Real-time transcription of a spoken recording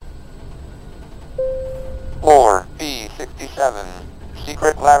B-7,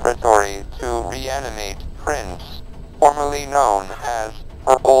 secret laboratory to reanimate Prince, formerly known as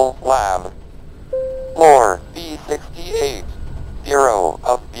Purple Lab. Floor B-68, Bureau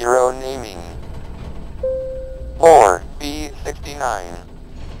of Bureau Naming. Floor B-69.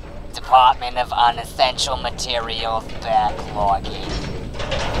 Department of Unessential Materials backlogging.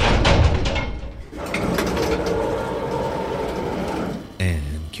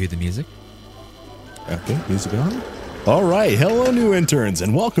 And cue the music. Okay, music on. All right, hello new interns,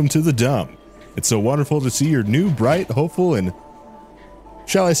 and welcome to The Dumb. It's so wonderful to see your new, bright, hopeful, and,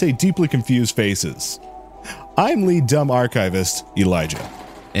 shall I say, deeply confused faces. I'm lead dumb archivist, Elijah.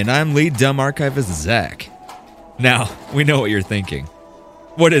 And I'm lead dumb archivist, Zach. Now, we know what you're thinking.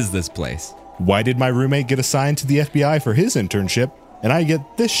 What is this place? Why did my roommate get assigned to the FBI for his internship, and I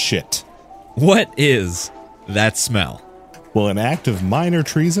get this shit? What is that smell? Will an act of minor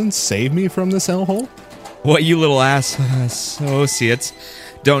treason save me from this hellhole? What you little ass associates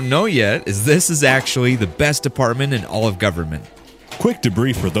don't know yet is this is actually the best department in all of government. Quick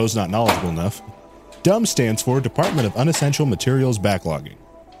debrief for those not knowledgeable enough. DUMB stands for Department of Unessential Materials Backlogging.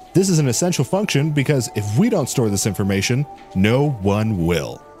 This is an essential function because if we don't store this information, no one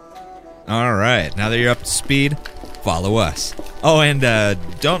will. All right, now that you're up to speed, follow us. Oh, and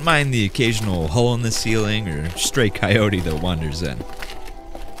don't mind the occasional hole in the ceiling or stray coyote that wanders in.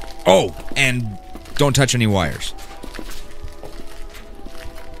 Oh, and don't touch any wires.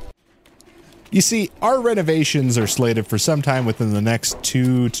 You see, our renovations are slated for sometime within the next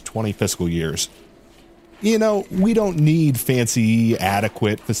 2 to 20 fiscal years. You know, we don't need fancy,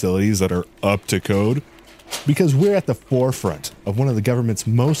 adequate facilities that are up to code because we're at the forefront of one of the government's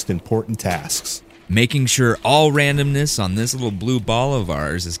most important tasks. Making sure all randomness on this little blue ball of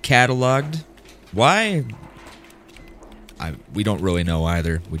ours is cataloged. Why? We don't really know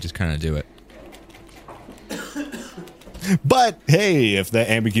either. We just kind of do it. But hey, if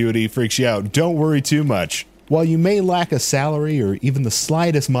that ambiguity freaks you out, don't worry too much. While you may lack a salary or even the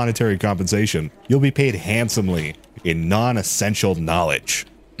slightest monetary compensation, you'll be paid handsomely in non-essential knowledge.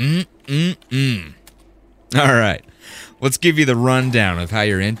 All right, let's give you the rundown of how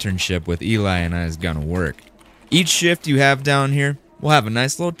your internship with Eli and I is gonna work. Each shift you have down here, we'll have a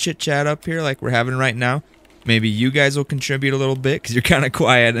nice little chit-chat up here like we're having right now. Maybe you guys will contribute a little bit because you're kind of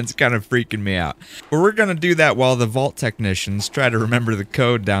quiet and it's kind of freaking me out. But we're going to do that while the vault technicians try to remember the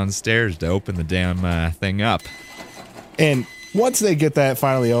code downstairs to open the damn thing up. And once they get that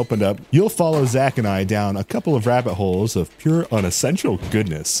finally opened up, you'll follow Zach and I down a couple of rabbit holes of pure unessential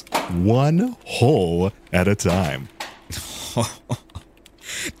goodness, one hole at a time.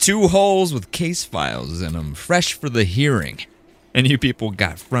 2 holes with case files in them, fresh for the hearing. And you people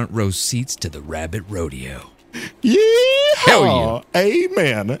got front row seats to the rabbit rodeo. Yeah! Hell yeah.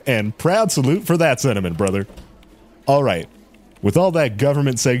 Amen. And proud salute for that sentiment, brother. All right. With all that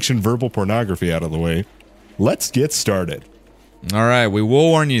government-sanctioned verbal pornography out of the way, let's get started. All right, we will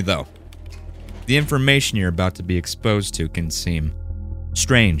warn you, though. The information you're about to be exposed to can seem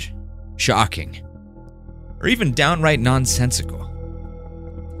strange, shocking, or even downright nonsensical.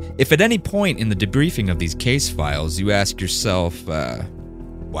 If at any point in the debriefing of these case files you ask yourself,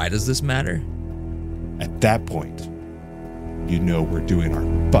 why does this matter? At that point, you know we're doing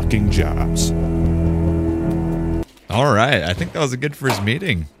our fucking jobs. All right, I think that was a good first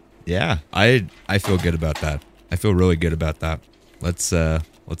meeting. Yeah, I feel good about that. I feel really good about that. Let's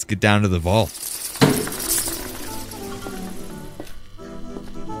get down to the vault.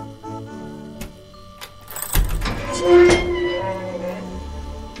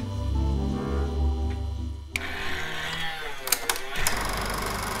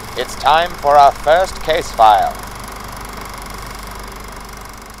 It's time for our first case file.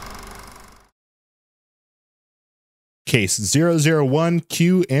 Case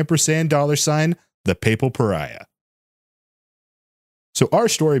 001Q $$ the Papal Pariah. So our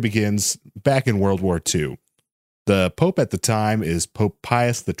story begins back in World War II. The Pope at the time is Pope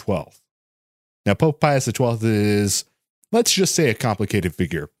Pius XII. Now, Pope Pius XII is, let's just say, a complicated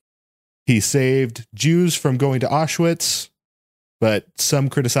figure. He saved Jews from going to Auschwitz, but some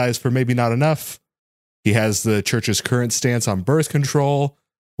criticize for maybe not enough. He has the church's current stance on birth control,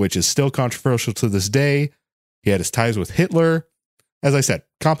 which is still controversial to this day. He had his ties with Hitler. As I said,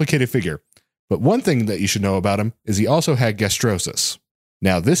 complicated figure. But one thing that you should know about him is he also had gastrosis.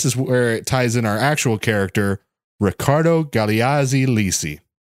 Now, this is where it ties in our actual character, Riccardo Galeazzi Lisi.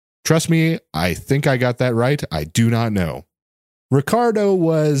 Trust me, I think I got that right. I do not know. Riccardo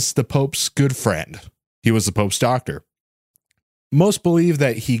was the Pope's good friend. He was the Pope's doctor. Most believe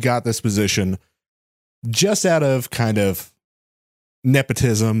that he got this position just out of kind of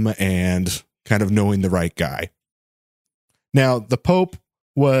nepotism and kind of knowing the right guy. Now, the Pope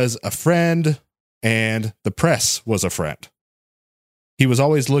was a friend and the press was a friend. He was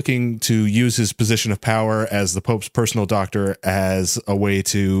always looking to use his position of power as the Pope's personal doctor as a way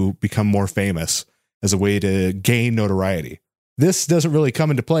to become more famous, as a way to gain notoriety. This doesn't really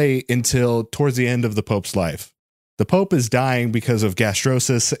come into play until towards the end of the Pope's life. The Pope is dying because of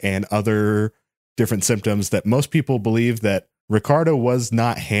gastrosis and other different symptoms that most people believe that Ricardo was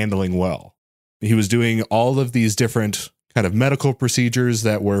not handling well. He was doing all of these different kind of medical procedures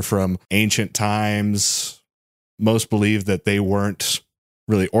that were from ancient times. Most believe that they weren't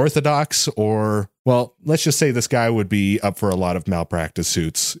really orthodox, or, well, let's just say this guy would be up for a lot of malpractice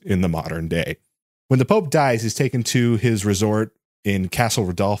suits in the modern day. When the Pope dies, he's taken to his resort in Castle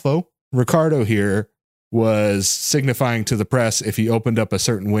Rodolfo. Ricardo here was signifying to the press if he opened up a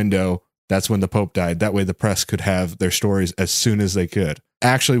certain window, that's when the Pope died. That way the press could have their stories as soon as they could.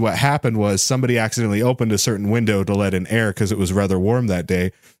 Actually, what happened was somebody accidentally opened a certain window to let in air because it was rather warm that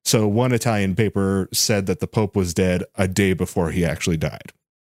day. So one Italian paper said that the Pope was dead a day before he actually died.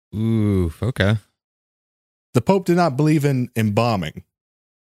 Ooh, okay. The Pope did not believe in embalming.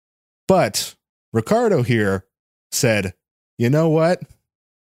 But Ricardo here said, you know what?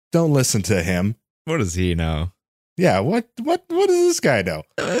 Don't listen to him. What does he know? Yeah, what does this guy know?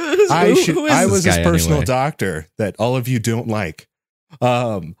 Who I is was this his guy personal anyway? doctor that all of you don't like.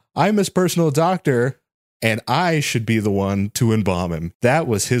 I'm his personal doctor, and I should be the one to embalm him. That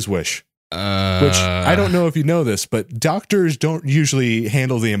was his wish. Which I don't know if you know this, but doctors don't usually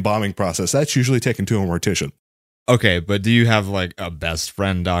handle the embalming process. That's usually taken to a mortician. Okay, but do you have like a best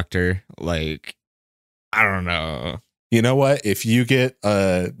friend doctor? Like, I don't know. You know what? If you get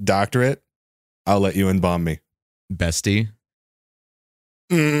a doctorate, I'll let you embalm me. Bestie?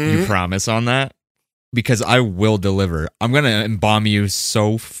 You promise on that? Because I will deliver. I'm going to embalm you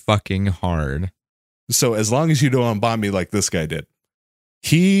so fucking hard. So as long as you don't embalm me like this guy did.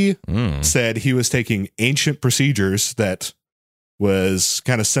 He said he was taking ancient procedures that was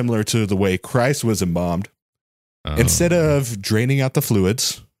kind of similar to the way Christ was embalmed. Instead of draining out the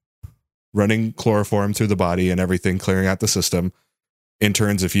fluids, running chloroform through the body and everything, clearing out the system.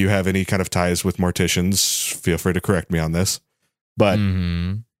 Interns, if you have any kind of ties with morticians, feel free to correct me on this. But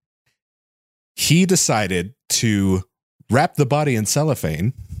he decided to wrap the body in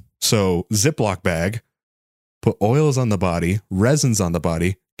cellophane, so Ziploc bag, put oils on the body, resins on the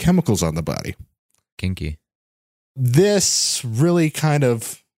body, chemicals on the body. Kinky. This really kind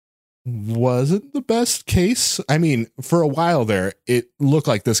of wasn't the best case. I mean, for a while there, it looked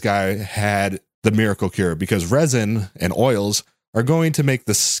like this guy had the miracle cure because resin and oils are going to make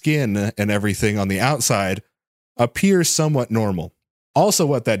the skin and everything on the outside appear somewhat normal. Also,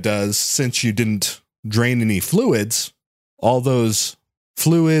 what that does, since you didn't drain any fluids, all those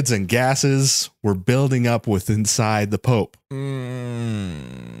fluids and gases were building up with inside the Pope.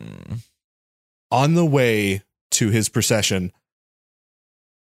 On the way to his procession,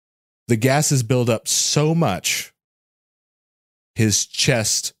 the gases build up so much, his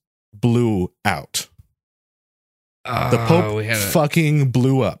chest blew out. The Pope fucking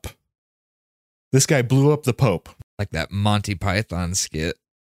blew up. This guy blew up the Pope. Like that Monty Python skit.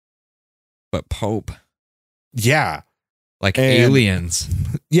 But Pope. Yeah. Like And- aliens.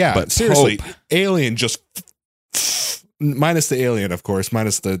 Yeah, But seriously, Pope. Alien just minus the alien, of course,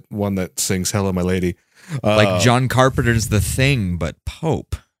 minus the one that sings "Hello, My Lady." Like John Carpenter's The Thing, but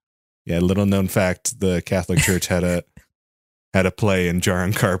Pope. Yeah, little known fact: the Catholic Church had a play in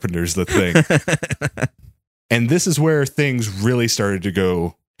John Carpenter's The Thing, and this is where things really started to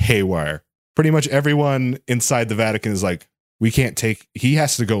go haywire. Pretty much everyone inside the Vatican is like, "We can't take. He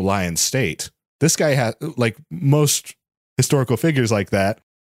has to go lie in state." This guy has, like most historical figures like that,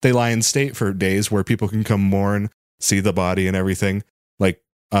 they lie in state for days where people can come mourn, see the body and everything. Like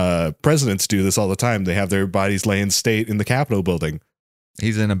presidents do this all the time. They have their bodies lay in state in the Capitol building.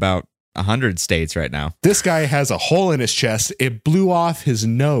 He's in about 100 states right now. This guy has a hole in his chest. It blew off his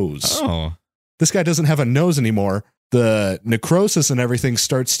nose. Oh. This guy doesn't have a nose anymore. The necrosis and everything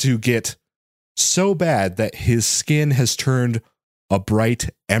starts to get so bad that his skin has turned a bright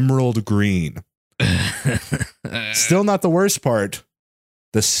emerald green. Still not the worst part.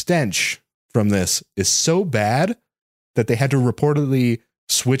 The stench from this is so bad that they had to reportedly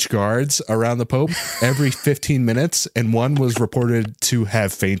switch guards around the Pope every 15 minutes, and one was reported to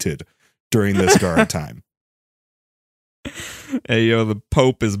have fainted during this guard time. Hey, yo, the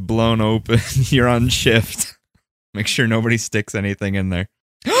Pope is blown open. You're on shift. Make sure nobody sticks anything in there.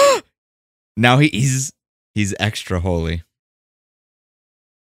 Now he's extra holy.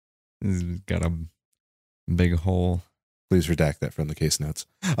 He's got a big hole. Please redact that from the case notes.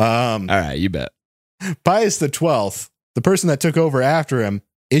 All right, you bet. Pius XII the person that took over after him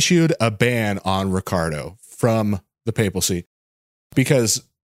issued a ban on Ricardo from the papacy because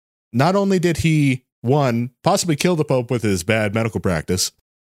not only did he, 1, possibly kill the Pope with his bad medical practice,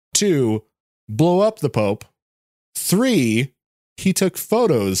 2, blow up the Pope, 3, he took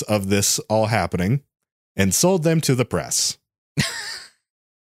photos of this all happening and sold them to the press.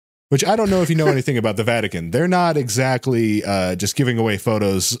 Which I don't know if you know anything about the Vatican. They're not exactly just giving away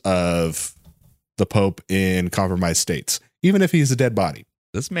photos of the Pope in compromised states, even if he's a dead body.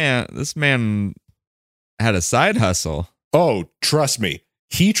 This man had a side hustle. Oh, trust me.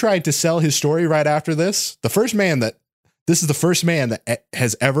 He tried to sell his story right after this. This is the first man that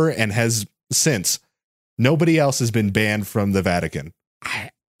has ever and has since. Nobody else has been banned from the Vatican.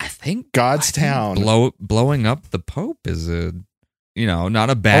 I think God's town. Blowing up the Pope is not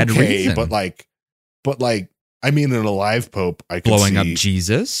a bad reason. But I mean, an alive Pope, I can blowing see, up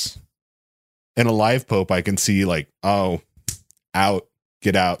Jesus. An alive Pope, I can see out,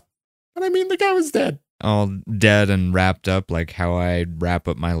 get out. But I mean, the guy was dead. All dead and wrapped up like how I wrap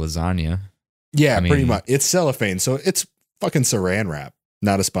up my lasagna. Yeah, pretty much. It's cellophane, so it's fucking saran wrap.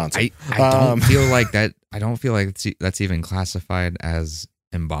 Not a sponsor. I don't feel like that. I don't feel like that's even classified as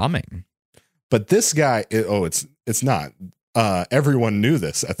embalming. But this guy, it's not. Everyone knew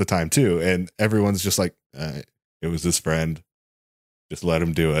this at the time too, and everyone's just like, it was his friend. Just let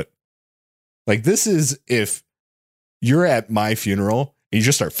him do it. Like, this is if you're at my funeral and you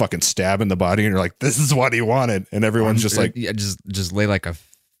just start fucking stabbing the body, and you're like, this is what he wanted, and everyone's just like, just lay like a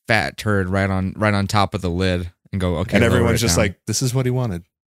fat turd right on top of the lid and go, okay. And everyone's just like, this is what he wanted.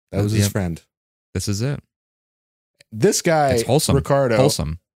 That was his friend. This is it. This guy, it's wholesome. Ricardo,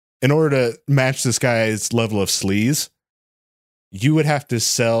 wholesome. In order to match this guy's level of sleaze, you would have to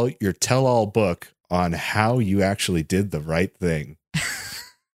sell your tell-all book on how you actually did the right thing.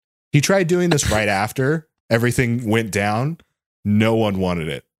 He tried doing this right after everything went down. No one wanted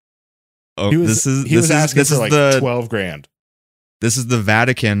it. Oh, he was asking for like $12,000. This is the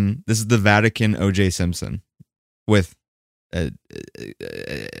Vatican. This is the Vatican O.J. Simpson with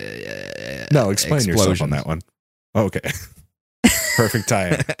no, explain yourself on that one. Okay. Perfect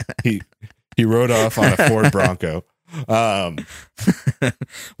tie-in. He rode off on a Ford Bronco.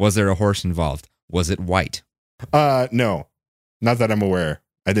 Was there a horse involved? Was it white? No, not that I'm aware.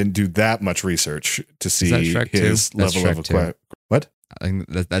 I didn't do that much research to see his level of equipment. What? I think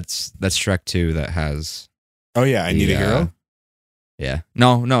that's Shrek 2 that has. Oh yeah, I Need a Hero. Yeah,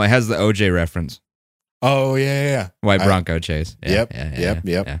 no, it has the OJ reference. Oh yeah. White Bronco chase. Yeah, yep.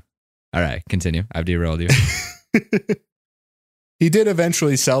 Yeah. All right, continue. I've derailed you. He did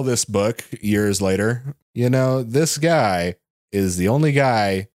eventually sell this book years later. This guy is the only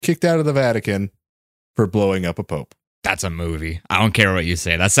guy kicked out of the Vatican for blowing up a pope. That's a movie. I don't care what you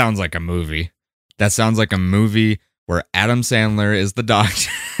say. That sounds like a movie. That sounds like a movie where Adam Sandler is the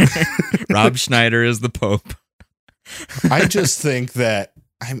doctor. Rob Schneider is the pope. I just think that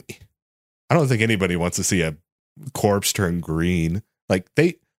I don't think anybody wants to see a corpse turn green. Like,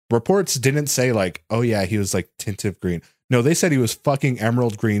 reports didn't say like, oh yeah, he was like tinted green. No, they said he was fucking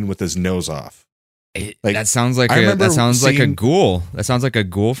emerald green with his nose off. That sounds like a ghoul. That sounds like a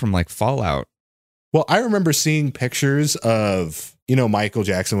ghoul from like Fallout. Well, I remember seeing pictures of, Michael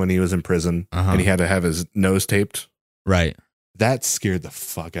Jackson when he was in prison and he had to have his nose taped. Right. That scared the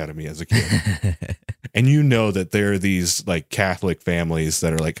fuck out of me as a kid. And that there are these like Catholic families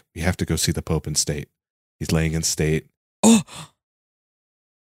that are like, we have to go see the Pope in state. He's laying in state. Oh,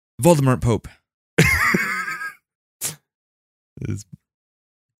 Voldemort Pope. His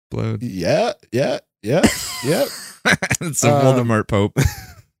blood. Yeah. It's a Voldemort Pope.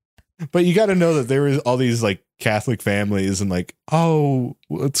 But you got to know that there was all these like Catholic families and like, oh,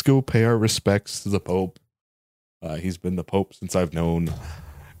 let's go pay our respects to the Pope. He's been the Pope since I've known.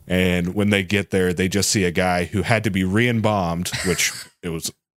 And when they get there, they just see a guy who had to be re-embalmed, which it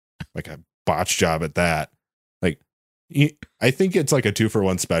was like a botch job at that. Like, I think it's like a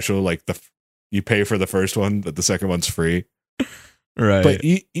 2-for-1 special. Like you pay for the first one, but the second one's free. Right. But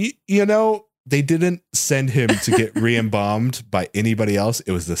they didn't send him to get re-embalmed by anybody else.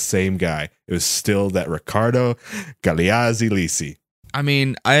 It was the same guy. It was still that Ricardo Galeazzi Lisi. I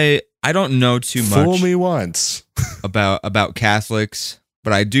mean, I don't know too much. Fool me once about Catholics,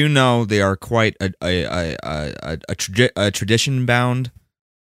 but I do know they are quite a tradition-bound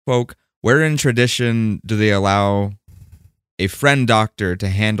folk. Where in tradition do they allow a friend doctor to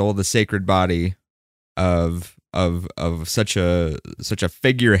handle the sacred body of such a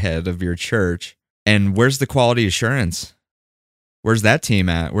figurehead of your church? And where's the quality assurance? Where's that team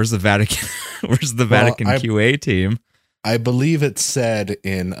at? Where's the Vatican? Where's the Vatican QA team? I believe it's said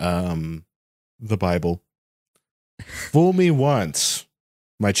in the Bible Fool me once,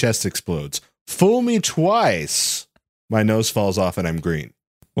 my chest explodes. Fool me twice, my nose falls off and I'm green.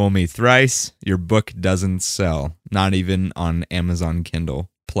 Fool me thrice, your book doesn't sell. Not even on Amazon Kindle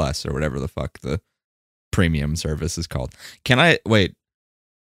Plus or whatever the fuck the premium service is called. Wait,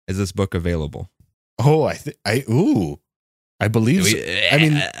 is this book available? Oh, I believe so. I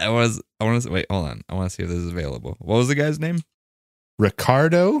mean, I want to wait, hold on. I want to see if this is available. What was the guy's name?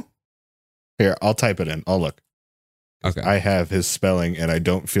 Ricardo. Here, I'll type it in. I'll look. Okay. I have his spelling and I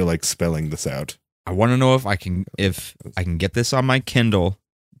don't feel like spelling this out. I want to know if I can get this on my Kindle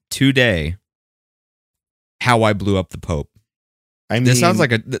today. How I blew up the Pope. I mean, This sounds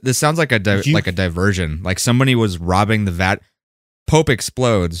like a diversion. Like somebody was robbing the Pope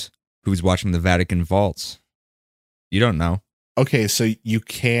explodes. Who's watching the Vatican vaults? You don't know. okay, so you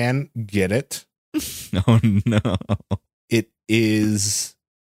can get it. Oh no. It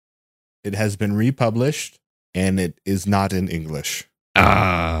has been republished and it is not in English.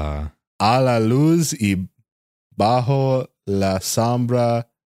 Ah. A la luz y bajo la sombra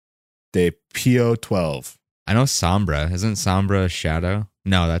de Pio XII. I know Sombra. Isn't Sombra a shadow?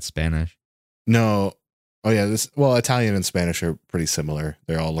 No, that's Spanish. No. Oh yeah, Italian and Spanish are pretty similar.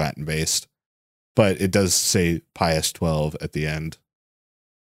 They're all Latin based. But it does say Pius XII at the end.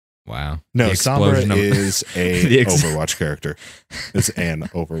 Wow. No, The Sombra explosion of- is a The ex- Overwatch character. It's an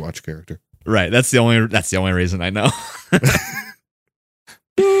Overwatch character. Right. That's the only reason I know.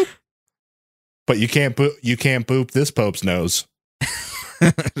 But you can't boop this Pope's nose.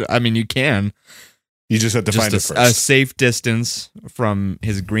 I mean, you can. You just have to find it Just a first. safe distance from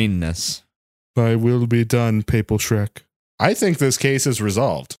his greenness. Thy will be done, Papal Shrek. I think this case is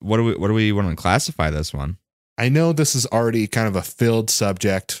resolved. What do we want to classify this one? I know this is already kind of a filled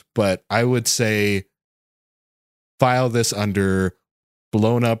subject, but I would say file this under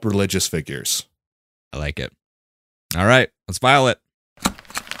blown up religious figures. I like it. All right, let's file it.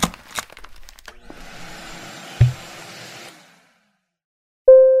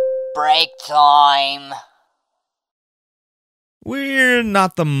 Break time. We're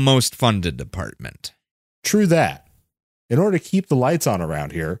not the most funded department. True that. In order to keep the lights on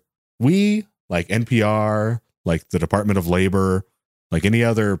around here, we, like NPR, like the Department of Labor, like any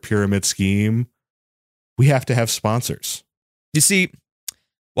other pyramid scheme, we have to have sponsors. You see,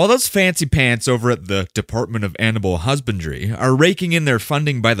 while those fancy pants over at the Department of Animal Husbandry are raking in their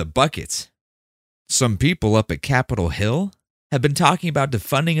funding by the buckets, some people up at Capitol Hill have been talking about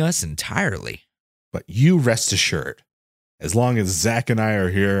defunding us entirely. But you rest assured, as long as Zach and I are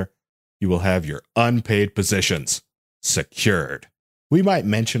here, you will have your unpaid positions secured. We might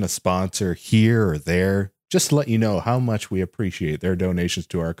mention a sponsor here or there, just to let you know how much we appreciate their donations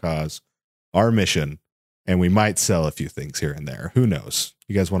to our cause, our mission, and we might sell a few things here and there. Who knows?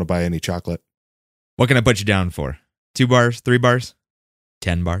 You guys want to buy any chocolate? What can I put you down for? 2 bars? 3 bars?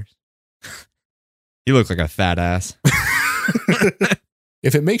 10 bars? You look like a fat ass.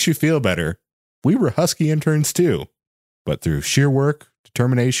 If it makes you feel better, we were Husky interns too. But through sheer work,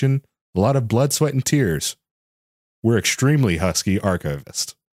 determination, a lot of blood, sweat, and tears, we're extremely Husky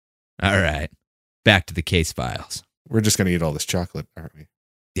archivists. All right. Back to the case files. We're just going to eat all this chocolate, aren't we?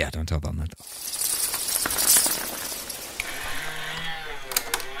 Yeah, don't tell them that.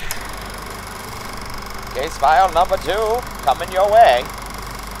 Case file number 2 coming your way.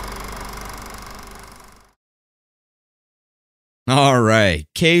 All right.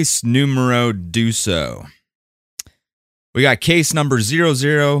 Case numero duso. We got case number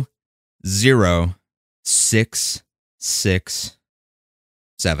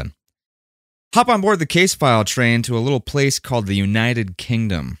 000667. Hop on board the case file train to a little place called the United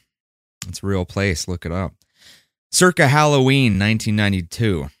Kingdom. It's a real place. Look it up. Circa Halloween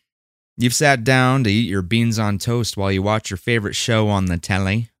 1992. You've sat down to eat your beans on toast while you watch your favorite show on the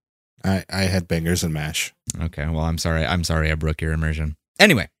telly. I had bangers and mash. Okay, well, I'm sorry I broke your immersion.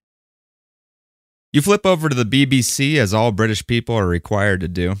 Anyway, you flip over to the BBC, as all British people are required to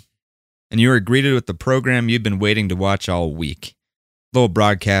do, and you are greeted with the program you've been waiting to watch all week. A little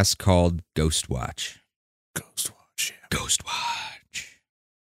broadcast called Ghost Watch. Ghost Watch. Yeah. Ghost Watch.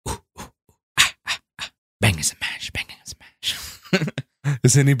 Ooh, ooh, ooh. Ah, ah, ah. Bangers and mash, bangers and mash.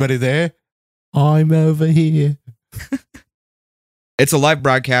 Is anybody there? I'm over here. It's a live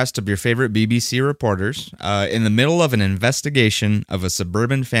broadcast of your favorite BBC reporters in the middle of an investigation of a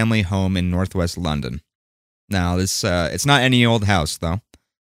suburban family home in northwest London. Now, this it's not any old house, though.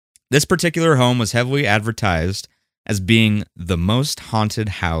 This particular home was heavily advertised as being the most haunted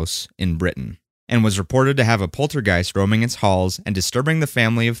house in Britain and was reported to have a poltergeist roaming its halls and disturbing the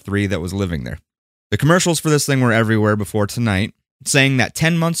family of 3 that was living there. The commercials for this thing were everywhere before tonight, saying that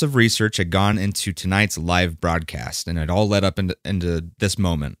 10 months of research had gone into tonight's live broadcast, and it all led up into this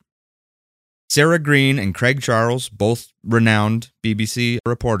moment. Sarah Green and Craig Charles, both renowned BBC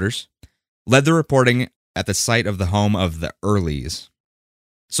reporters, led the reporting at the site of the home of the Earlys.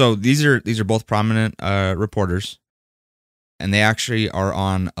 So these are both prominent reporters, and they actually are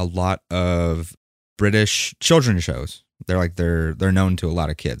on a lot of British children's shows. They're known to a lot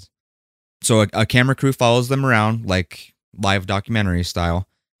of kids. So a camera crew follows them around like live documentary style,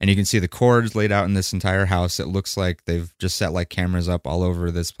 and you can see the cords laid out in this entire house. It looks like they've just set like cameras up all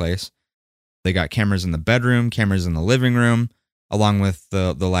over this place. They got cameras in the bedroom, cameras in the living room, along with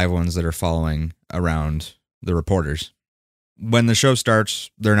the live ones that are following around the reporters. When the show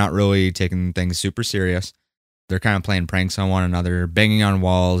starts, they're not really taking things super serious. They're kind of playing pranks on one another, banging on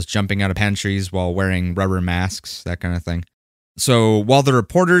walls, jumping out of pantries while wearing rubber masks, that kind of thing. So while the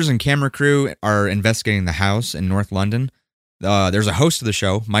reporters and camera crew are investigating the house in North London, there's a host of the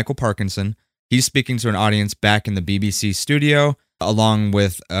show, Michael Parkinson. He's speaking to an audience back in the BBC studio, along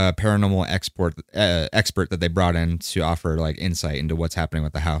with a paranormal expert that they brought in to offer like insight into what's happening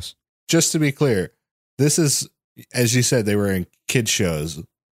with the house. Just to be clear, this is, as you said, they were in kids shows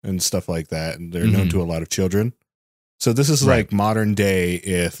and stuff like that, and they're known to a lot of children. So this is like modern day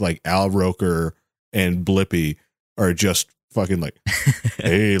if like Al Roker and Blippi are just fucking like,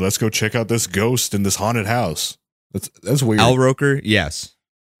 hey, let's go check out this ghost in this haunted house. That's weird. Al Roker, yes.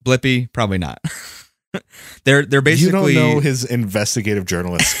 Blippi, probably not. They're basically, you don't know his investigative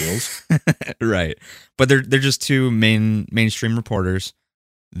journalist skills. Right. But they're just two mainstream reporters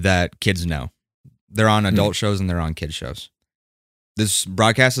that kids know. They're on adult shows and they're on kids shows. This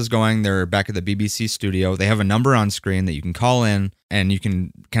broadcast is going. They're back at the BBC studio. They have a number on screen that you can call in, and you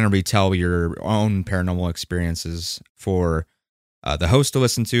can kind of retell your own paranormal experiences for the host to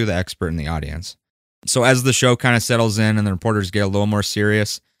listen to, the expert, and the audience. So as the show kind of settles in and the reporters get a little more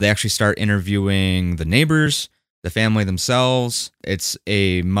serious, they actually start interviewing the neighbors, the family themselves. It's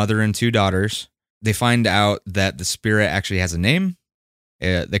a mother and two daughters. They find out that the spirit actually has a name.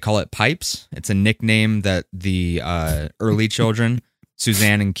 They call it Pipes. It's a nickname that the early children,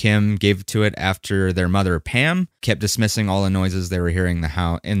 Suzanne and Kim, gave to it after their mother, Pam, kept dismissing all the noises they were hearing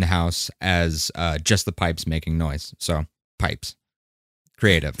in the house as just the pipes making noise. So, Pipes.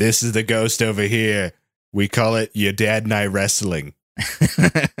 Creative. This is the ghost over here. We call it Your Dad and I Wrestling.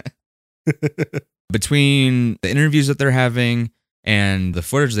 Between the interviews that they're having and the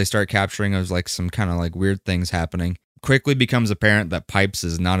footage they start capturing of like some kind of like weird things happening, quickly becomes apparent that Pipes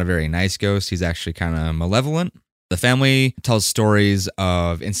is not a very nice ghost. He's actually kind of malevolent. The family tells stories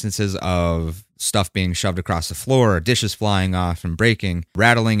of instances of stuff being shoved across the floor, dishes flying off and breaking,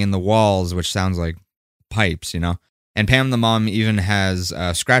 rattling in the walls, which sounds like pipes, you know. And Pam, the mom, even has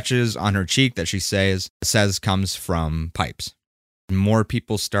scratches on her cheek that she says comes from pipes. More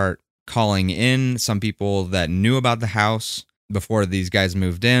people start calling in, some people that knew about the house before these guys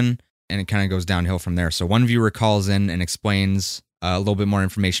moved in, and it kind of goes downhill from there. So one viewer calls in and explains a little bit more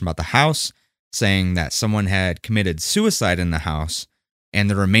information about the house, saying that someone had committed suicide in the house, and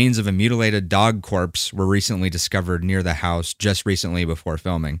the remains of a mutilated dog corpse were recently discovered near the house just recently before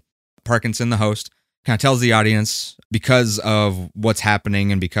filming. Parkinson, the host, kind of tells the audience, because of what's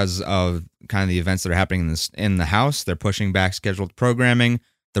happening and because of kind of the events that are happening in the house, they're pushing back scheduled programming.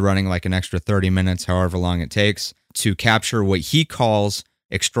 They're running like an extra 30 minutes, however long it takes, to capture what he calls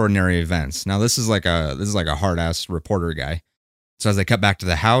extraordinary events. Now, this is like a hard-ass reporter guy. So as they cut back to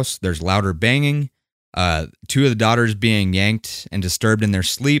the house, there's louder banging, two of the daughters being yanked and disturbed in their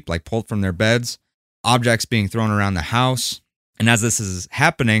sleep, like pulled from their beds, objects being thrown around the house. And as this is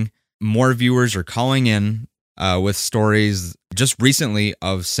happening, more viewers are calling in with stories just recently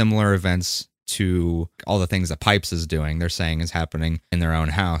of similar events to all the things that Pipes is doing, they're saying is happening in their own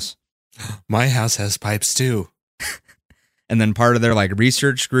house. My house has pipes too. And then part of their like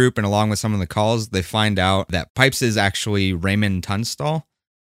research group, and along with some of the calls, they find out that Pipes is actually Raymond Tunstall,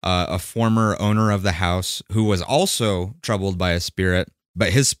 a former owner of the house who was also troubled by a spirit,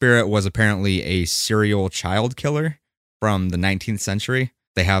 but his spirit was apparently a serial child killer from the 19th century.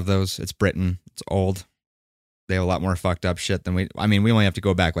 They have those. It's Britain. It's old. They have a lot more fucked up shit than we only have to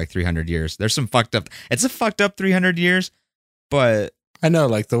go back like 300 years. There's some fucked up. It's a fucked up 300 years, but I know,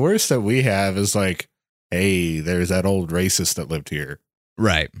 like the worst that we have is like, hey, there's that old racist that lived here.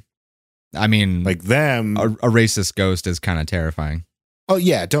 Right. I mean, like them, a racist ghost is kind of terrifying. Oh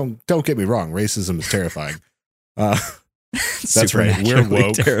yeah, don't get me wrong. Racism is terrifying. That's right. We're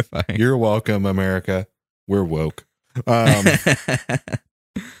woke. Terrifying. You're welcome, America. We're woke.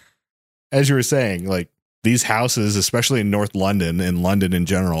 As you were saying, like these houses, especially in North London and London in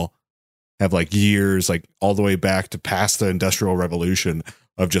general, have like years, like all the way back to past the Industrial Revolution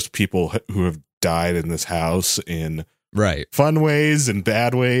of just people who have died in this house in Right. fun ways and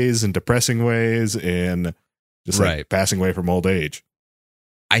bad ways and depressing ways and just like passing away from old age.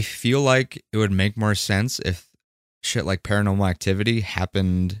 I feel like it would make more sense if shit like Paranormal Activity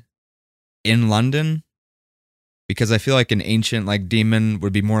happened in London, because I feel like an ancient like demon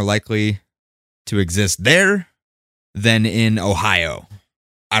would be more likely to exist there than in Ohio.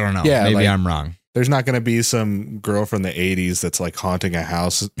 I don't know. Yeah, Maybe like, I'm wrong. There's not going to be some girl from the 80s that's like haunting a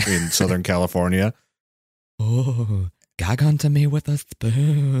house in Southern California. Oh, gag onto me with a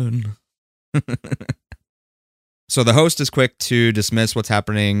spoon. So the host is quick to dismiss what's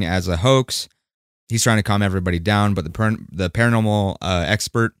happening as a hoax. He's trying to calm everybody down, but the paranormal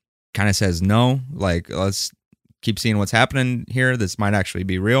expert kind of says no. Like, let's keep seeing what's happening here. This might actually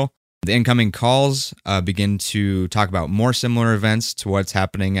be real. The incoming calls begin to talk about more similar events to what's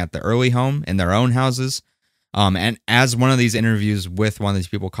happening at the early home in their own houses. And as one of these interviews with one of these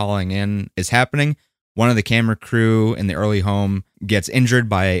people calling in is happening, one of the camera crew in the early home gets injured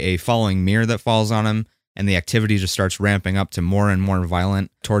by a falling mirror that falls on him, and the activity just starts ramping up to more and more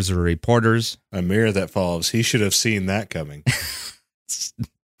violent towards the reporters. A mirror that falls. He should have seen that coming.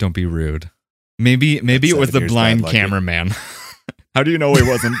 Don't be rude. Maybe it was the blind cameraman. How do you know he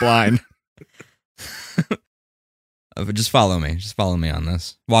wasn't blind? Just follow me. Just follow me on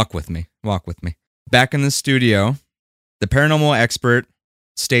this. Walk with me. Walk with me. Back in the studio, the paranormal expert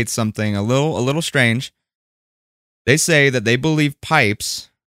states something a little strange. They say that they believe Pipes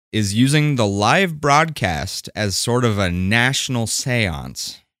is using the live broadcast as sort of a national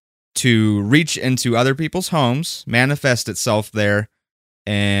seance to reach into other people's homes, manifest itself there,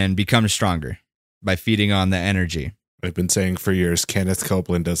 and become stronger by feeding on the energy. I've been saying for years, Kenneth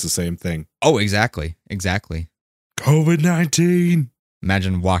Copeland does the same thing. Oh, exactly. Exactly. COVID-19.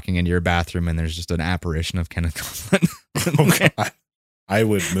 Imagine walking into your bathroom and there's just an apparition of Kenneth Copeland. Oh, God. I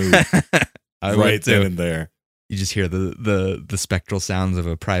would move right then and there. You just hear the spectral sounds of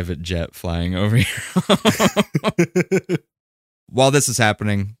a private jet flying over here. While this is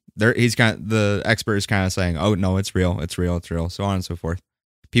happening, the expert is kind of saying, "Oh no, it's real, it's real, it's real," so on and so forth.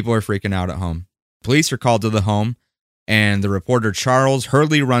 People are freaking out at home. Police are called to the home, and the reporter Charles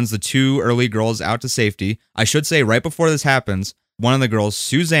hurriedly runs the two early girls out to safety. I should say, right before this happens, one of the girls,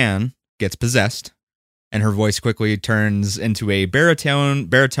 Suzanne, gets possessed, and her voice quickly turns into a baritone,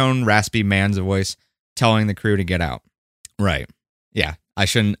 raspy man's voice, telling the crew to get out. Right. Yeah. I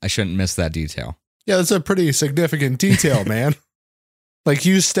shouldn't miss that detail. Yeah, that's a pretty significant detail, man. Like,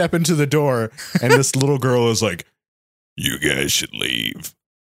 you step into the door and this little girl is like, "You guys should leave."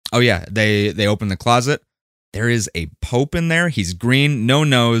 Oh yeah, they open the closet. There is a pope in there. He's green, no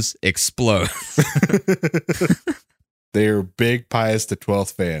nose, explodes. They're big Pius the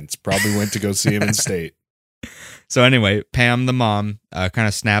 12th fans. Probably went to go see him in state. So anyway, Pam, the mom, kind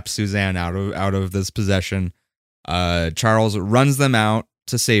of snaps Suzanne out of this possession. Charles runs them out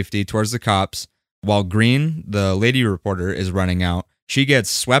to safety towards the cops, while Green, the lady reporter, is running out. She gets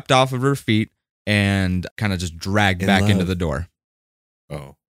swept off of her feet and kind of just dragged back into the door.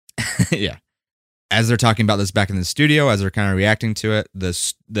 Oh. Yeah. As they're talking about this back in the studio, as they're kind of reacting to it, the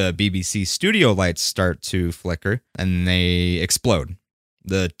BBC studio lights start to flicker and they explode.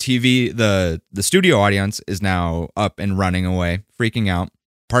 The studio audience is now up and running away, freaking out.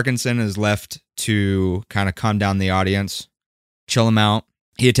 Parkinson is left to kind of calm down the audience, chill them out.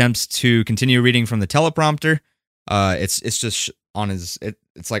 He attempts to continue reading from the teleprompter. It's just on his.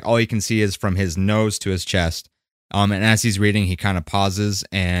 It's like all you can see is from his nose to his chest. And as he's reading, he kind of pauses,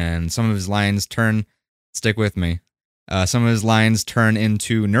 and some of his lines turn. Stick with me. Some of his lines turn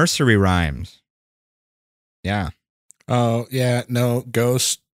into nursery rhymes. Yeah. Oh, yeah. No.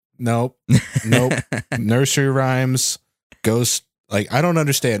 Ghost. Nope. Nope. Nursery rhymes. Ghost. Like, I don't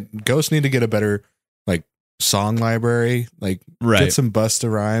understand. Ghosts need to get a better, like, song library. Like, get some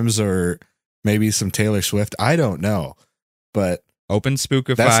Busta Rhymes or maybe some Taylor Swift. I don't know. But open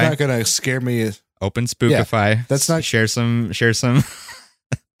Spookify. That's not going to scare me. Open Spookify. Yeah, that's not. Share some.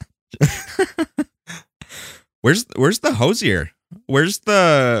 Where's the Hosier? Where's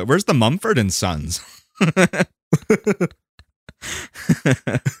the Mumford and Sons?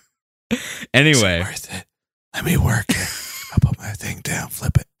 Anyway, it's worth it. Let me work it. I'll put my thing down,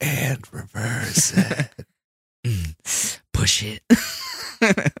 flip it, and reverse it. Push it.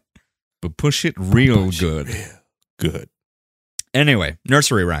 But push it real good. Good. Anyway,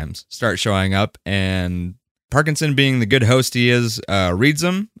 nursery rhymes start showing up, and Parkinson, being the good host he is, reads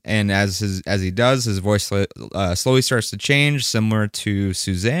them, and as he does, his voice slowly starts to change, similar to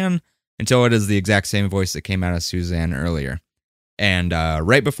Suzanne, until it is the exact same voice that came out of Suzanne earlier. And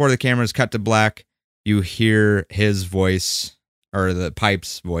right before the cameras cut to black, you hear his voice, or the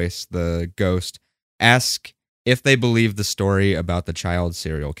Pipe's voice, the ghost, ask if they believe the story about the child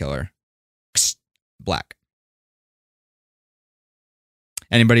serial killer. Black.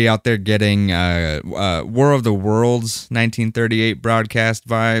 Anybody out there getting War of the Worlds 1938 broadcast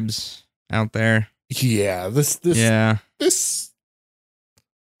vibes out there? Yeah, this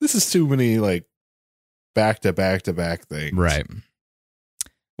is too many like back to back things. Right.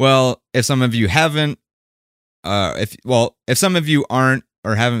 Well, if some of you haven't, if some of you aren't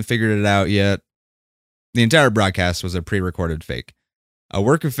or haven't figured it out yet, the entire broadcast was a pre-recorded fake, a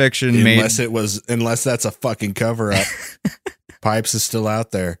work of fiction unless that's a fucking cover up. Pipes is still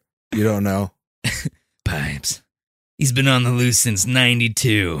out there. You don't know. Pipes. He's been on the loose since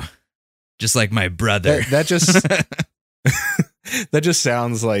 92. Just like my brother. That just that just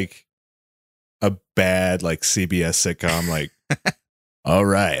sounds like a bad like CBS sitcom. Like, all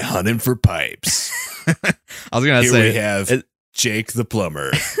right, hunting for Pipes. I was gonna Here say we have Jake the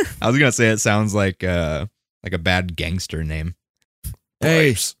plumber. I was gonna say it sounds like a bad gangster name.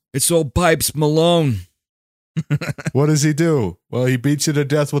 Pipes. Hey, it's old Pipes Malone. What does he do? Well, he beats you to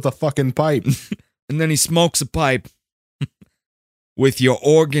death with a fucking pipe. And then he smokes a pipe with your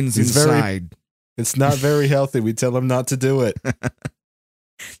organs inside. It's not very healthy. We tell him not to do it.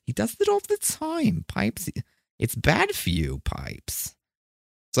 He does it all the time. Pipes. It's bad for you, Pipes.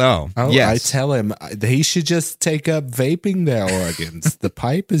 So, yes. I tell him he should just take up vaping their organs. The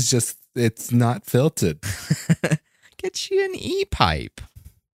pipe is it's not filtered. Get you an e-pipe.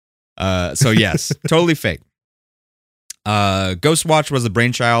 So yes, totally fake. Ghostwatch was the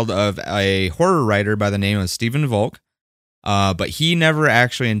brainchild of a horror writer by the name of Stephen Volk, but he never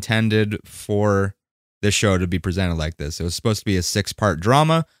actually intended for this show to be presented like this. It was supposed to be a 6-part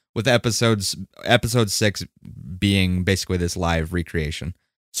drama, with episode 6 being basically this live recreation.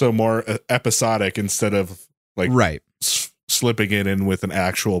 So more episodic instead of like right. Slipping it in with an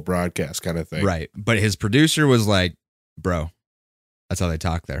actual broadcast kind of thing. Right. But his producer was like, bro, that's how they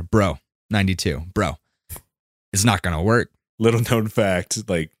talk there. Bro, 92. Bro, it's not going to work. Little known fact,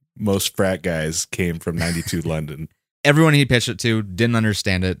 like most frat guys came from 92 London. Everyone he pitched it to didn't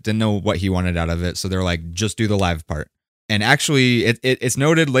understand it, didn't know what he wanted out of it. So they're like, just do the live part. And actually, it's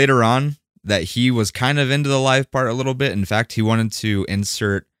noted later on that he was kind of into the live part a little bit. In fact, he wanted to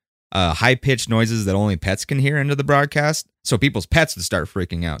insert high-pitched noises that only pets can hear into the broadcast, so people's pets would start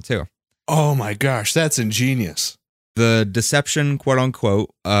freaking out too. Oh my gosh, that's ingenious. The deception,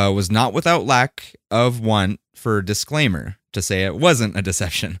 quote-unquote, was not without lack of want for disclaimer to say it wasn't a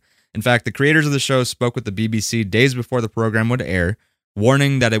deception. In fact, the creators of the show spoke with the BBC days before the program would air,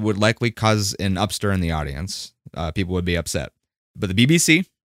 warning that it would likely cause an upstir in the audience. People would be upset. But the BBC,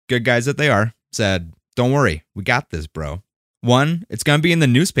 good guys that they are, said, don't worry, we got this, bro. One, it's going to be in the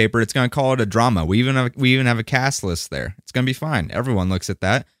newspaper. It's going to call it a drama. We even have a cast list there. It's going to be fine. Everyone looks at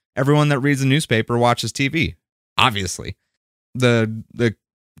that. Everyone that reads the newspaper watches TV. Obviously. The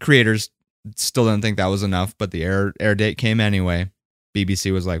creators still didn't think that was enough, but the air date came anyway.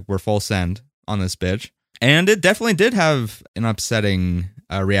 BBC was like, we're full send on this bitch. And it definitely did have an upsetting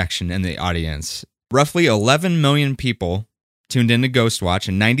reaction in the audience. Roughly 11 million people tuned into Ghostwatch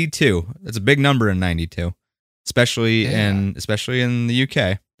in 92. That's a big number in 92, especially in the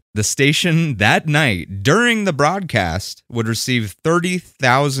UK. The station that night during the broadcast would receive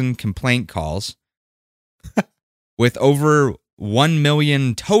 30,000 complaint calls with over 1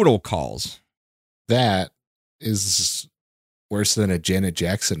 million total calls. That is worse than a Janet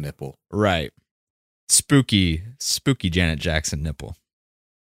Jackson nipple. Right. Spooky Janet Jackson nipple.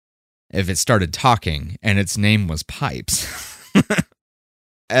 If it started talking and its name was Pipes.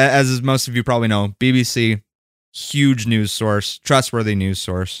 As most of you probably know, BBC, huge news source, trustworthy news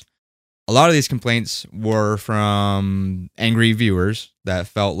source. A lot of these complaints were from angry viewers that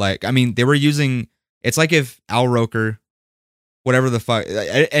felt like, I mean, they were using, it's like if Al Roker, whatever the fuck,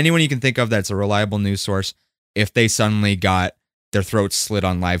 anyone you can think of that's a reliable news source, if they suddenly got their throats slit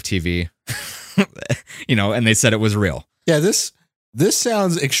on live TV, and they said it was real. Yeah, this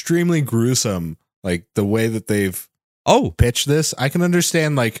sounds extremely gruesome. Like the way that they've pitched this, I can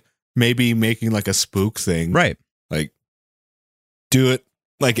understand like maybe making like a spook thing, right? Like do it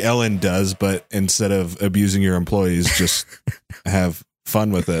like Ellen does, but instead of abusing your employees, just have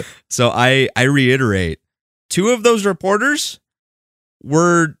fun with it. So I reiterate, 2 of those reporters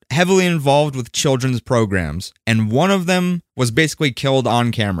were heavily involved with children's programs, and one of them was basically killed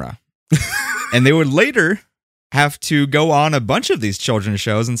on camera. And they would later have to go on a bunch of these children's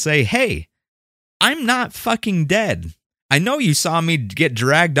shows and say, hey, I'm not fucking dead. I know you saw me get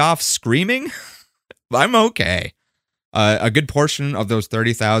dragged off screaming, but I'm okay. A good portion of those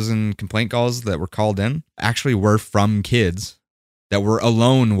 30,000 complaint calls that were called in actually were from kids that were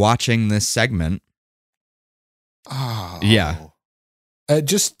alone watching this segment. Oh. Yeah.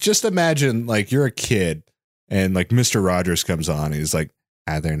 Just imagine, like, you're a kid and, like, Mr. Rogers comes on and he's like,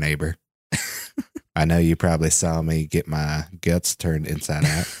 "Hi there, neighbor. I know you probably saw me get my guts turned inside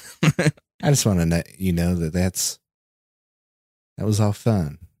out. I just want to let you know that was all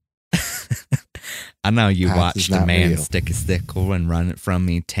fun. I know you House watched is a not man real. stick a sickle and run it from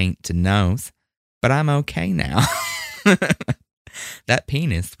me taint to nose, but I'm okay now. That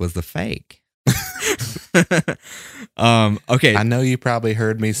penis was a fake." Okay. I know you probably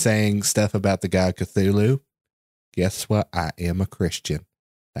heard me saying stuff about the god Cthulhu. Guess what? I am a Christian.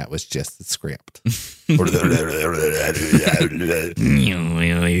 That was just the script.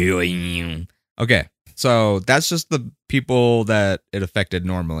 Okay, so that's just the people that it affected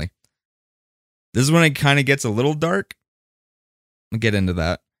normally. This is when it kind of gets a little dark. We'll get into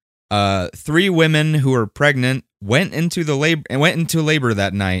that. 3 women who were pregnant went into labor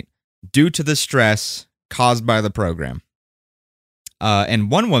that night due to the stress caused by the program.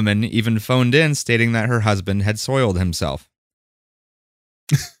 And one woman even phoned in stating that her husband had soiled himself.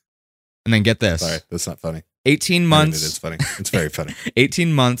 And then get this. Sorry, that's not funny. 18 I mean, months. it is funny. It's very funny.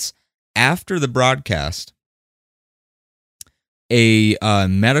 18 months after the broadcast, a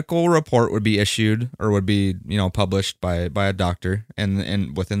medical report would be issued or would be, published by a doctor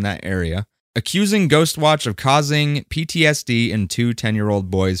and within that area, accusing Ghostwatch of causing PTSD in 2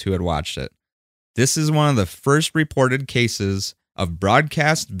 10-year-old boys who had watched it. This is one of the first reported cases of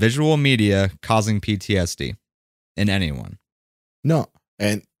broadcast visual media causing PTSD in anyone. No,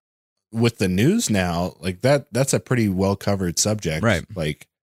 and with the news now, like that's a pretty well covered subject. Right. Like,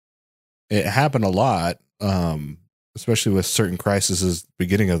 it happened a lot, especially with certain crises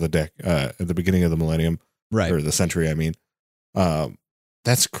beginning of the at the beginning of the millennium, Right. or the century. I mean,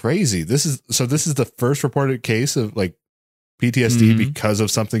 that's crazy. This is the first reported case of like PTSD because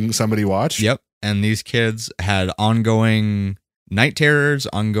of something somebody watched. Yep. And these kids had ongoing night terrors,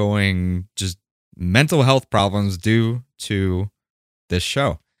 ongoing just mental health problems due to this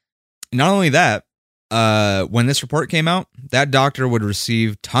show. Not only that, when this report came out, that doctor would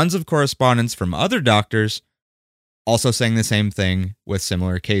receive tons of correspondence from other doctors also saying the same thing with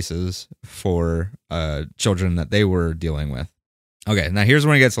similar cases for children that they were dealing with. Okay, now here's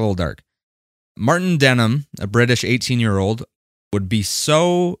when it gets a little dark. Martin Denham, a British 18-year-old, would be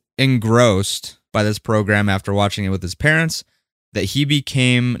so engrossed by this program after watching it with his parents that he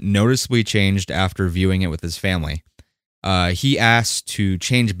became noticeably changed after viewing it with his family. He asked to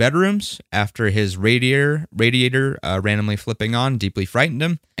change bedrooms after his radiator randomly flipping on deeply frightened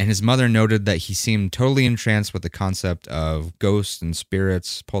him, and his mother noted that he seemed totally entranced with the concept of ghosts and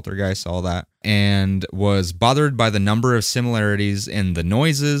spirits, poltergeists, all that, and was bothered by the number of similarities in the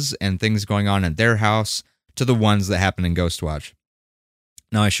noises and things going on at their house to the ones that happened in Ghostwatch.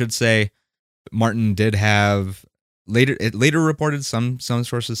 Now, I should say, Martin did have it later reported, some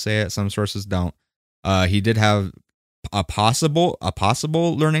sources say it, some sources don't. He did have a possible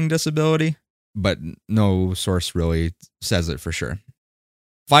learning disability, but no source really says it for sure.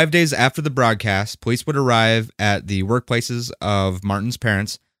 5 days after the broadcast, police would arrive at the workplaces of Martin's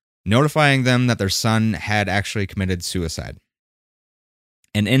parents, notifying them that their son had actually committed suicide.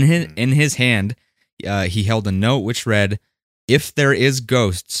 And in his hand, he held a note which read, "If there is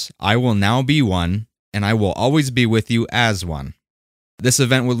ghosts, I will now be one, and I will always be with you as one." This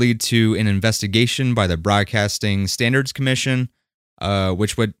event would lead to an investigation by the Broadcasting Standards Commission,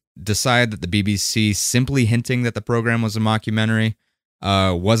 which would decide that the BBC simply hinting that the program was a mockumentary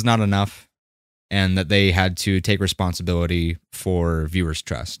was not enough, and that they had to take responsibility for viewers'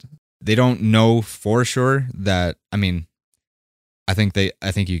 trust. They don't know for sure that. I mean, I think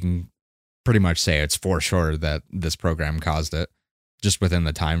you can pretty much say it's for sure that this program caused it, just within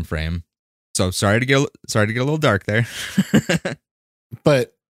the time frame. So sorry to get a little dark there.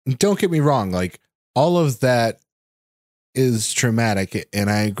 But don't get me wrong, like, all of that is traumatic, and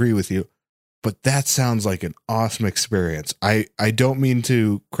I agree with you, but that sounds like an awesome experience. I don't mean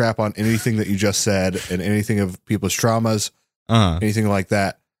to crap on anything that you just said and anything of people's traumas, anything like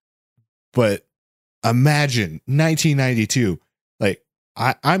that, but imagine 1992. Like,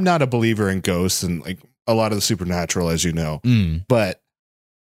 I'm not a believer in ghosts and like a lot of the supernatural, as you know, but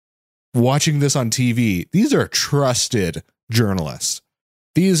watching this on TV, these are trusted journalists.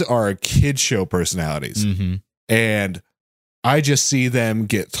 These are kid show personalities. And I just see them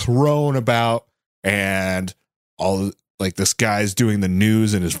get thrown about, and all like this guy's doing the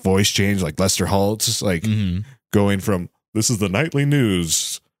news and his voice changed, like Lester Holtz, like going from "this is the nightly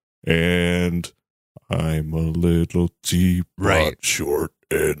news" and I'm a little teapot, Right. short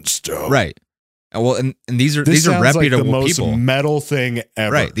and stout. Right. Well, and these are This sounds reputable like the most people. metal thing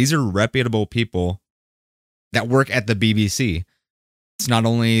ever. Right. These are reputable people that work at the BBC. It's not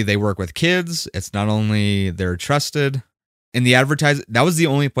only they work with kids, it's not only they're trusted. In the that was the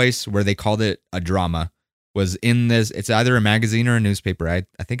only place where they called it a drama, was in this. It's either a magazine or a newspaper. I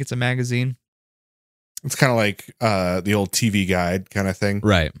think it's a magazine. It's kind of like the old TV Guide kind of thing.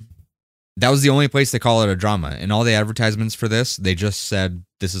 Right. That was the only place they call it a drama. In all the advertisements for this, they just said,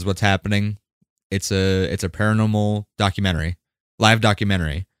 this is what's happening. It's a paranormal documentary, live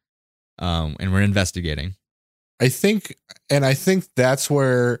documentary. And we're investigating. I think that's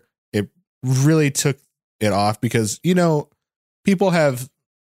where it really took it off because, people have,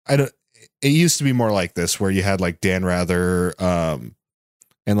 it used to be more like this where you had like Dan Rather,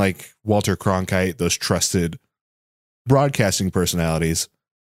 and like Walter Cronkite, those trusted broadcasting personalities.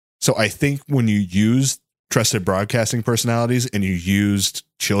 So I think when you use trusted broadcasting personalities and you used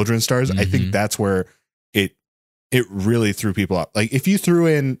children's stars, I think that's where it really threw people up. Like if you threw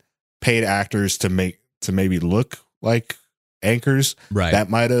in paid actors to maybe look like anchors, Right. that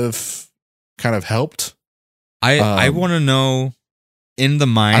might have kind of helped. I want to know in the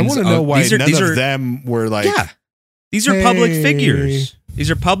minds. I want to know why none these of them were like, yeah, these are public hey. figures. These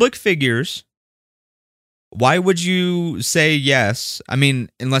are public figures. Why would you say yes? I mean,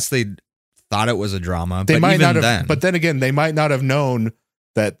 unless they thought it was a drama. They but might even not have, then, but then again, they might not have known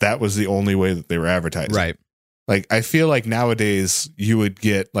that was the only way that they were advertising. right. Like, I feel like nowadays you would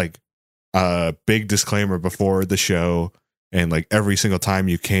get like a big disclaimer before the show. And like every single time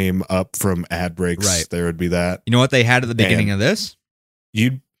you came up from ad breaks, Right. there would be that. You know what they had at the beginning of this?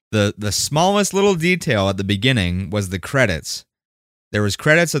 You'd The smallest little detail at the beginning was the credits. There was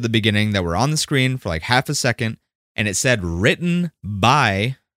credits at the beginning that were on the screen for like half a second, and it said written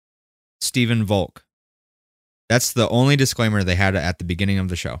by Stephen Volk. That's the only disclaimer they had at the beginning of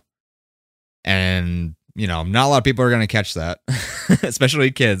the show. And, not a lot of people are going to catch that, especially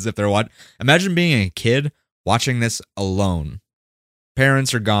kids if they're watching. Imagine being a kid watching this alone.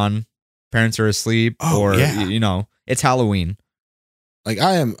 Parents are gone, parents are asleep, or, yeah. It's Halloween. like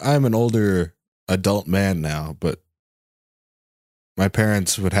I'm an older adult man now, but my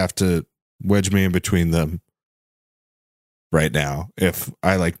parents would have to wedge me in between them right now if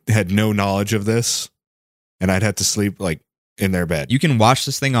I like had no knowledge of this and I'd have to sleep like in their bed. You can watch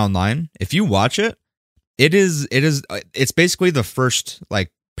this thing online. If you watch it, it's basically the first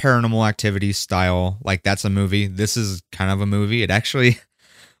like Paranormal Activity style, like that's a movie. This is kind of a movie. It actually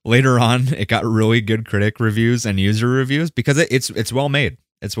later on it got really good critic reviews and user reviews because it's well made.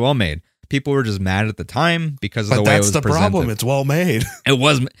 It's well made. People were just mad at the time because of the way it was presented. That's the problem. It's well made.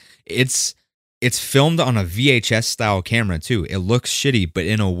 It's filmed on a VHS style camera too. It looks shitty, but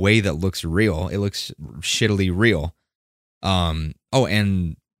in a way that looks real. It looks shittily real.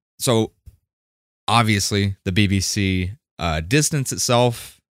 And so obviously the BBC distanced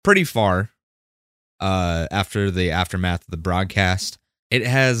itself pretty far after the aftermath of the broadcast. It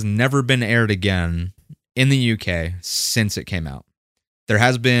has never been aired again in the UK since it came out. There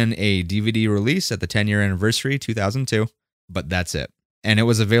has been a DVD release at the 10-year anniversary, 2002, but that's it. And it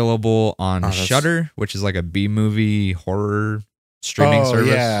was available on Shudder, which is like a B-movie horror streaming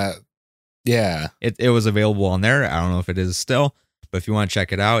service. Yeah. It was available on there. I don't know if it is still, but if you want to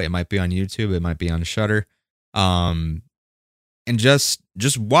check it out, it might be on YouTube. It might be on Shudder. And just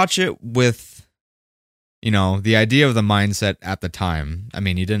watch it with, the idea of the mindset at the time. I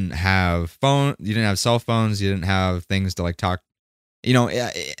mean, you didn't have cell phones, you didn't have things to like talk.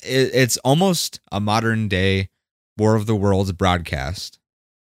 It's almost a modern day War of the Worlds broadcast,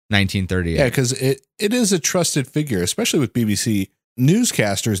 1938. Yeah, because it is a trusted figure, especially with BBC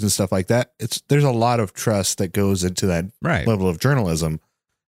newscasters and stuff like that. There's a lot of trust that goes into that level of journalism.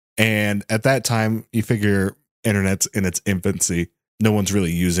 And at that time, you figure internet's in its infancy. No one's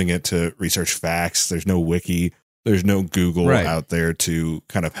really using it to research facts. There's no wiki. There's no Google out there to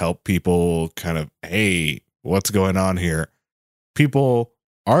kind of help people kind of, hey, what's going on here? People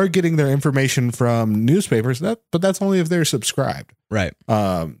are getting their information from newspapers, but that's only if they're subscribed. Right.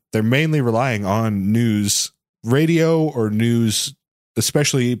 They're mainly relying on news, radio or news,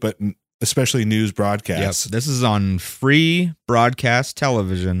 especially news broadcasts. Yep. This is on free broadcast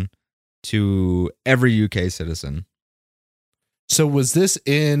television to every UK citizen. So was this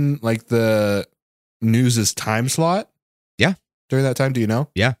in like the news's time slot? Yeah. During that time, do you know?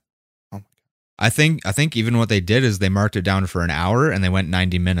 Yeah. Oh my God. I think even what they did is they marked it down for an hour and they went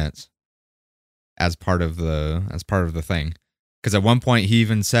 90 minutes as part of the thing. Because at one point he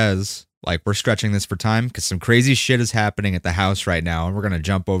even says, like, we're stretching this for time because some crazy shit is happening at the house right now and we're going to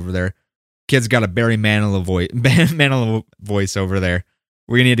jump over there. Kid's got a Barry Manilow voice over there.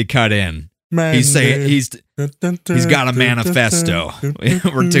 We need to cut in. He's saying he's got a manifesto.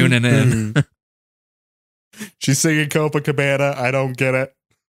 We're tuning in. She's singing Copacabana. I don't get it.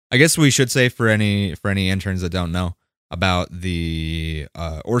 I guess we should say for any interns that don't know about the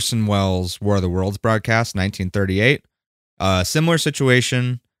Orson Welles War of the Worlds broadcast, 1938. Similar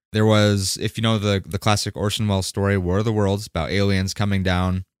situation. There was, if you know the classic Orson Welles story, War of the Worlds, about aliens coming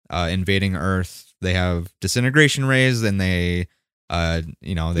down, invading Earth. They have disintegration rays, and they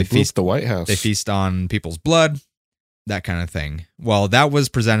feast the White House. They feast on people's blood, that kind of thing. Well, that was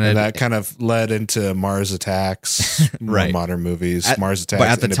presented. And that kind of led into Mars Attacks, right? Modern movies, Mars Attacks. But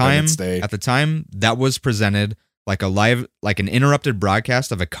at the time, that was presented like an interrupted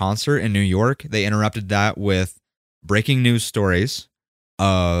broadcast of a concert in New York. They interrupted that with breaking news stories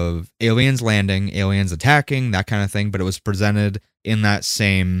of aliens landing, aliens attacking, that kind of thing. But it was presented in that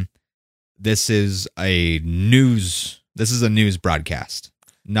same. This is a news broadcast.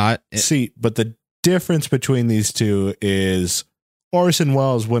 But the difference between these two is Orson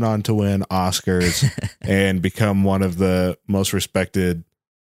Welles went on to win Oscars and become one of the most respected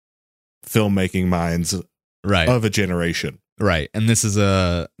filmmaking minds of a generation. Right. And this is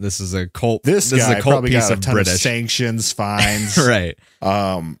a cult. This guy is a cult probably piece got a of ton British of sanctions, fines. Right.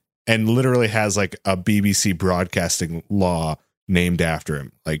 And literally has like a BBC broadcasting law named after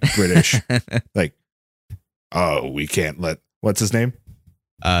him, like British. Like, oh, we can't let, what's his name?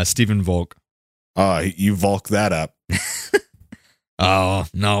 Stephen Volk. You Volk that up. Oh,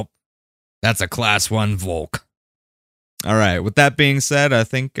 no. That's a class 1 Volk. All right. With that being said, I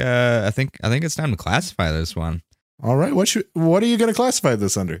think it's time to classify this one. All right. What are you going to classify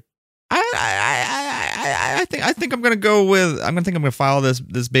this under? I think I'm going to file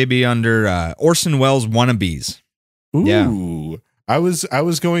this baby under Orson Welles wannabes. Ooh. Yeah. I was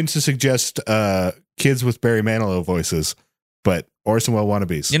going to suggest kids with Barry Manilow voices, but Orson Welles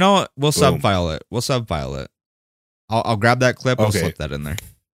wannabes. You know what? We'll subfile it. I'll grab that clip. I'll slip that in there.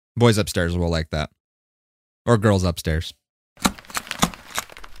 Boys upstairs will like that. Or girls upstairs.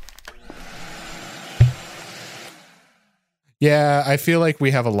 Yeah, I feel like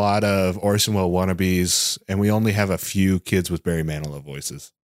we have a lot of Orson Welles wannabes, and we only have a few kids with Barry Manilow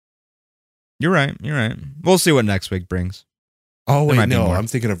voices. You're right. We'll see what next week brings. Oh, wait, no. I'm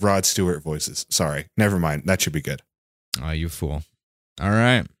thinking of Rod Stewart voices. Sorry. Never mind. That should be good. Oh, you fool. All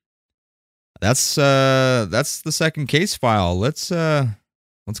right. That's the second case file. Let's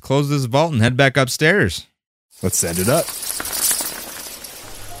close this vault and head back upstairs. Let's send it up.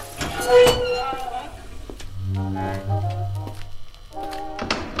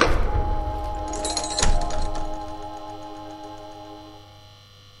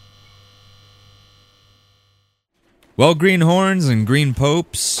 Well, greenhorns and green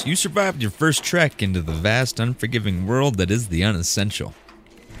popes, you survived your first trek into the vast, unforgiving world that is the unessential.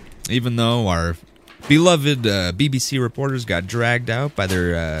 Even though our beloved BBC reporters got dragged out by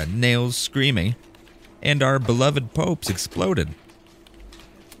their nails screaming, and our beloved popes exploded,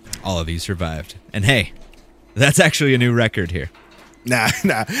 all of you survived. And hey, that's actually a new record here. Nah,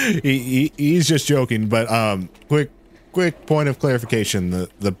 he's just joking. But quick point of clarification: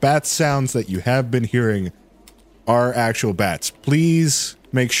 the bat sounds that you have been hearing are actual bats. Please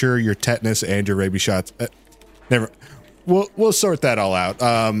make sure your tetanus and your rabies shots. We'll sort that all out.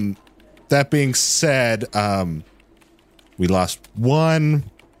 That being said, we lost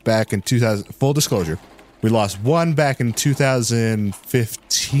one back in 2000. Full disclosure, we lost one back in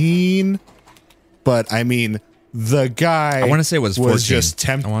 2015. But I mean, the guy. I want to say it was 14. Just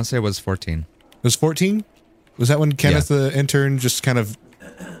I want to say it was 14. It was 14. Was that when Kenneth the intern just kind of?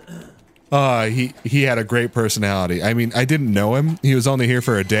 He had a great personality. I mean, I didn't know him. He was only here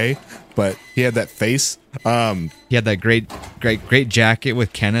for a day, but he had that face. He had that great jacket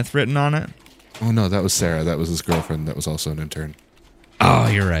with Kenneth written on it. Oh no, that was Sarah. That was his girlfriend. That was also an intern. Oh,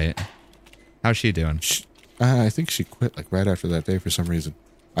 you're right. How's she doing? I think she quit like right after that day for some reason.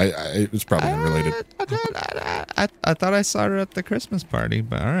 It was probably unrelated. I thought I saw her at the Christmas party,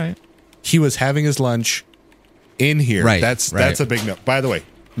 but all right. He was having his lunch in here. Right. That's a big no. By the way,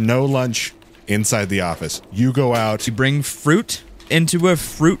 no lunch inside the office. You go out. To bring fruit into a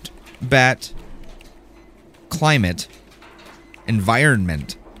fruit bat climate,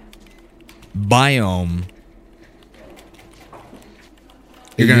 environment, biome.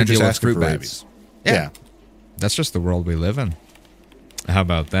 You're going to deal with fruit bats. Yeah. That's just the world we live in. How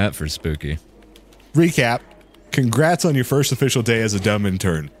about that for spooky? Recap. Congrats on your first official day as a dumb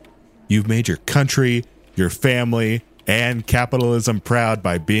intern. You've made your country, your family, and capitalism proud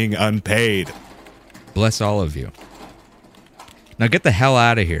by being unpaid. Bless all of you. Now get the hell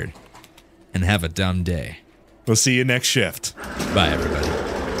out of here. and have a dumb day. We'll see you next shift. Bye, everybody.